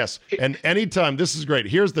 And yes, and anytime, this is great.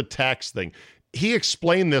 Here's the tax thing. He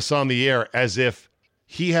explained this on the air as if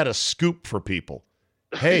he had a scoop for people.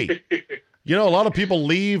 Hey, a lot of people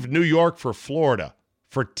leave New York for Florida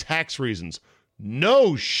for tax reasons.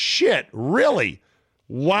 No shit, really?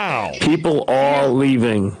 Wow. People are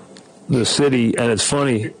leaving the city, and it's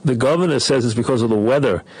funny. The governor says it's because of the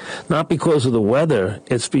weather. Not because of the weather.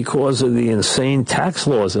 It's because of the insane tax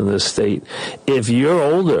laws in this state. If you're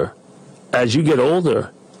older, as you get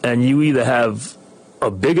older, and you either have a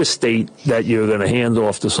big estate that you're going to hand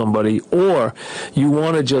off to somebody, or you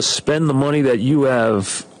want to just spend the money that you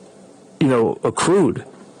have, accrued,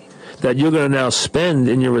 that you're going to now spend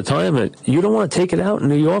in your retirement, you don't want to take it out in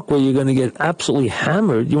New York where you're going to get absolutely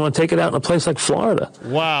hammered. You want to take it out in a place like Florida.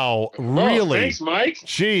 Wow, really? Oh, thanks, Mike.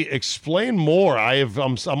 Gee, explain more.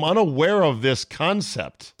 I'm unaware of this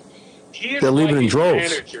concept. They're leaving in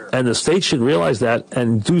droves, and the state should realize that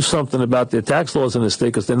and do something about their tax laws in the state,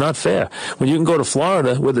 because they're not fair. When you can go to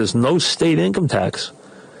Florida where there's no state income tax,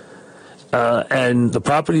 and the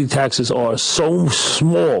property taxes are so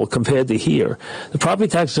small compared to here. The property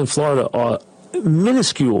taxes in Florida are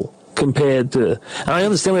minuscule compared to, and I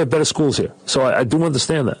understand we have better schools here, so I do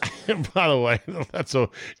understand that. By the way, that's an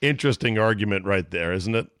interesting argument right there,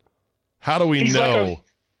 isn't it? How do we know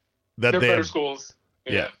that they're they better have schools?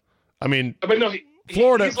 Yeah. I mean, but no,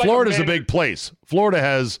 Florida's a big place. Florida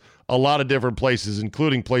has a lot of different places,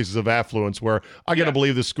 including places of affluence, where I got to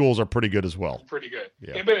believe the schools are pretty good as well. Pretty good.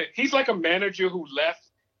 Yeah. But he's like a manager who left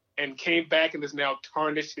and came back and has now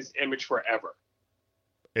tarnished his image forever.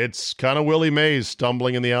 It's kind of Willie Mays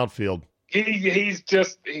stumbling in the outfield. He's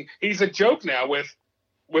a joke now with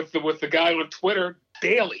the guy on Twitter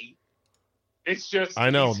daily. It's just I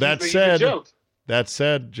know. That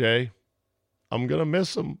said, Jay, I'm gonna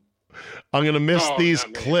miss him. I'm going to miss these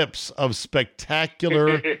clips of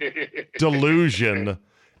spectacular delusion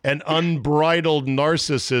and unbridled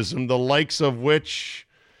narcissism, the likes of which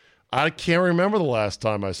I can't remember the last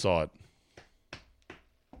time I saw it.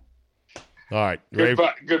 All right.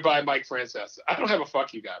 Goodbye, Mike Francesa. I don't have a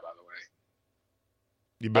fuck you guy, by the way.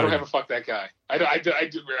 I don't have a fuck that guy.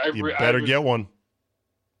 You better get one.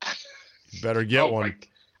 You better get one.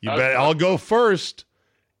 I'll go first,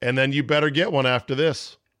 and then you better get one after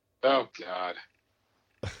this. Oh, God.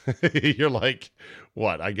 You're like,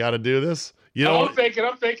 what? I got to do this? I'm thinking.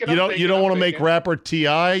 You don't want to make rapper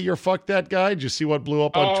T.I. your fuck that guy? Did you see what blew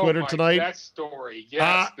up on Twitter tonight? That story.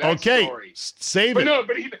 Yes. Okay. Story. Save it.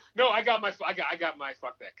 I got my fuck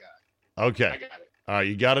that guy. Okay. I got it. All right,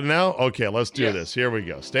 you got it now? Okay, let's do this. Here we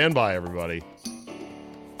go. Stand by, everybody.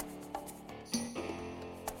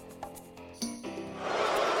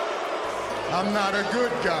 I'm not a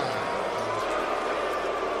good guy.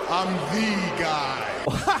 I'm the guy.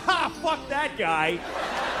 Fuck that guy.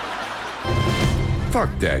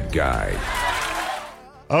 Fuck that guy.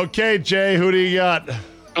 Okay, Jay, who do you got?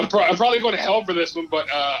 I'm probably going to hell for this one, but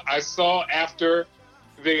I saw after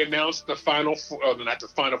they announced the final four, not the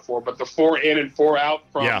final four, but the 4 in and 4 out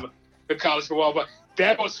from the college football. But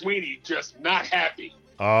Dabo Swinney just not happy.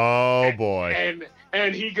 Oh, boy.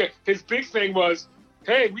 And his big thing was,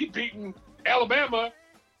 hey, we've beaten Alabama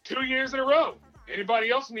 2 years in a row.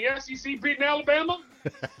 Anybody else in the SEC beating Alabama?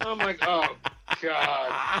 I'm like, oh,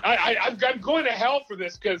 God. I'm going to hell for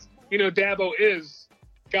this because, Dabo is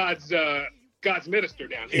God's minister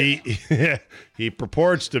down here. He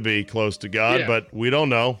purports to be close to God, but we don't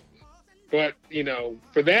know. But,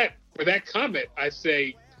 for that comment, I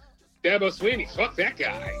say, Dabo Swinney, fuck that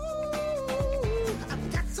guy.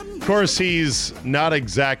 Of course, he's not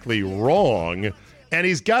exactly wrong, and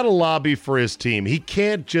he's got to lobby for his team. He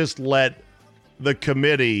can't just let the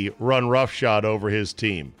committee run roughshod over his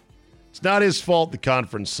team. It's not his fault the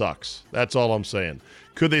conference sucks. That's all I'm saying.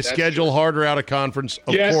 Could they schedule harder out of conference?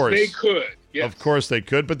 Of course. Yes, they could. Yes. Of course they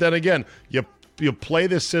could. But then again, you play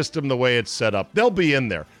the system the way it's set up. They'll be in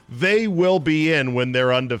there. They will be in when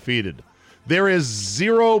they're undefeated. There is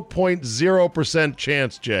 0.0%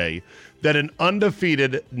 chance, Jay, that an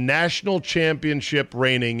undefeated national championship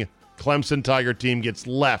reigning Clemson Tiger team gets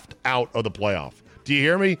left out of the playoff. Do you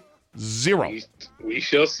hear me? 0. We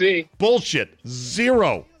shall see. Bullshit.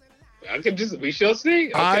 0. We shall see.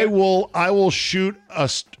 Okay. I will shoot a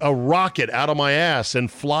rocket out of my ass and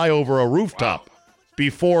fly over a rooftop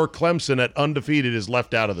before Clemson at undefeated is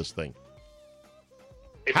left out of this thing.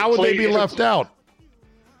 How would they be left out?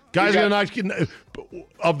 Guys are not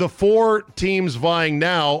of the 4 teams vying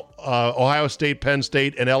now, Ohio State, Penn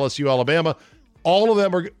State, and LSU, Alabama. All of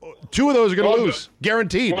them are. 2 of those are going to lose,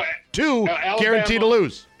 guaranteed. 2 guaranteed to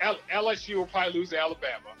lose. LSU will probably lose to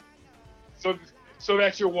Alabama. So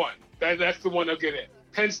that's your one. That's the one they'll get in.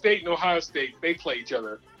 Penn State and Ohio State, they play each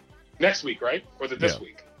other next week, right? Or is it this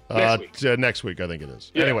week? Next week, I think it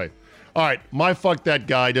is. Yeah. Anyway, all right. My fuck that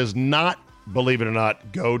guy does not, believe it or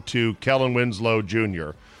not, go to Kellen Winslow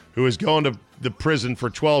Jr., who is going to the prison for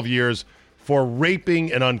 12 years for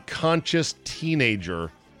raping an unconscious teenager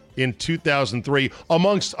in 2003,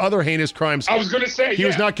 amongst other heinous crimes. I was going to say, he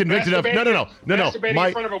was not convicted of. No. Masturbating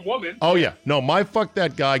in front of a woman. Oh, yeah. No, my fuck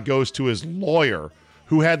that guy goes to his lawyer,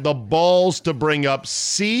 who had the balls to bring up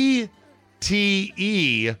CTE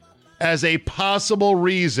as a possible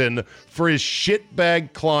reason for his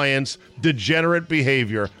shitbag client's degenerate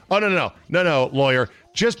behavior. Oh, no, lawyer.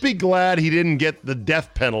 Just be glad he didn't get the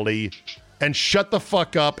death penalty and shut the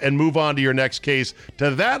fuck up and move on to your next case.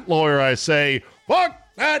 To that lawyer, I say, fuck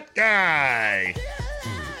that guy.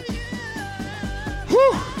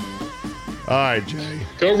 Whew. All right, Jay.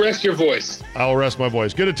 Go rest your voice. I'll rest my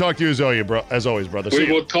voice. Good to talk to you as always, brother.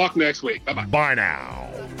 We will talk next week. Bye-bye. Bye now.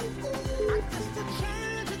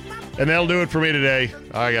 And that'll do it for me today.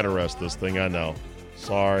 I got to rest this thing, I know.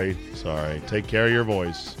 Sorry. Take care of your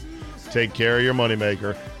voice. Take care of your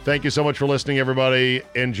moneymaker. Thank you so much for listening, everybody.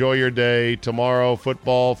 Enjoy your day. Tomorrow,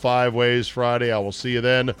 football, 5 ways Friday. I will see you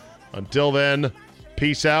then. Until then,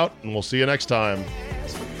 peace out, and we'll see you next time.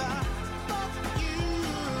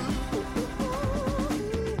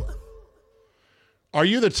 Are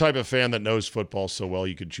you the type of fan that knows football so well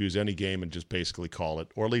you could choose any game and just basically call it?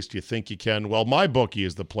 Or at least you think you can? Well, MyBookie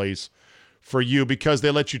is the place for you because they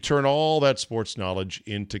let you turn all that sports knowledge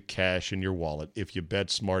into cash in your wallet. If you bet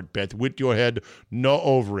smart, bet with your head, no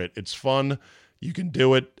over it. It's fun. You can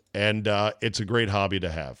do it, and it's a great hobby to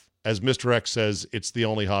have. As Mr. X says, it's the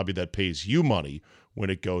only hobby that pays you money when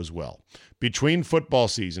it goes well. Between football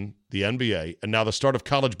season, the NBA, and now the start of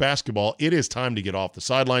college basketball, it is time to get off the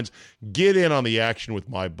sidelines. Get in on the action with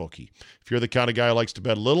MyBookie. If you're the kind of guy who likes to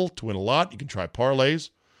bet little to win a lot, you can try parlays.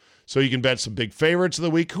 So you can bet some big favorites of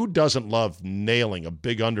the week. Who doesn't love nailing a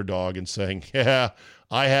big underdog and saying, yeah,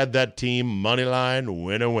 I had that team, money line,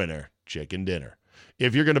 winner, chicken dinner.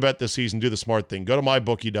 If you're going to bet this season, do the smart thing. Go to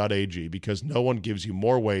mybookie.ag because no one gives you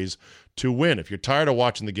more ways to win. If you're tired of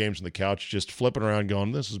watching the games on the couch, just flipping around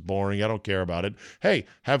going, this is boring, I don't care about it. Hey,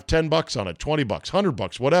 have $10 on it, $20,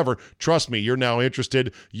 $100, whatever. Trust me, you're now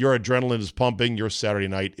interested. Your adrenaline is pumping. Your Saturday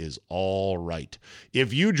night is all right.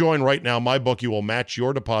 If you join right now, MyBookie will match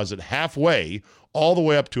your deposit halfway all the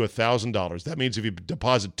way up to $1,000. That means if you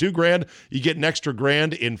deposit $2,000, you get an extra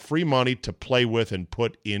 $1,000 in free money to play with and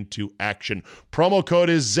put into action. Promo code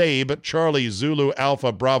is ZABE, Charlie, Zulu,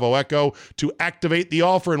 Alpha, Bravo, Echo, to activate the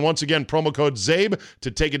offer. And once again, promo code ZABE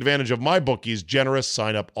to take advantage of MyBookie's generous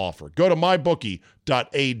sign-up offer. Go to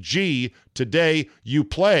mybookie.ag today. You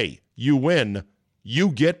play, you win, you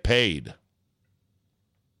get paid.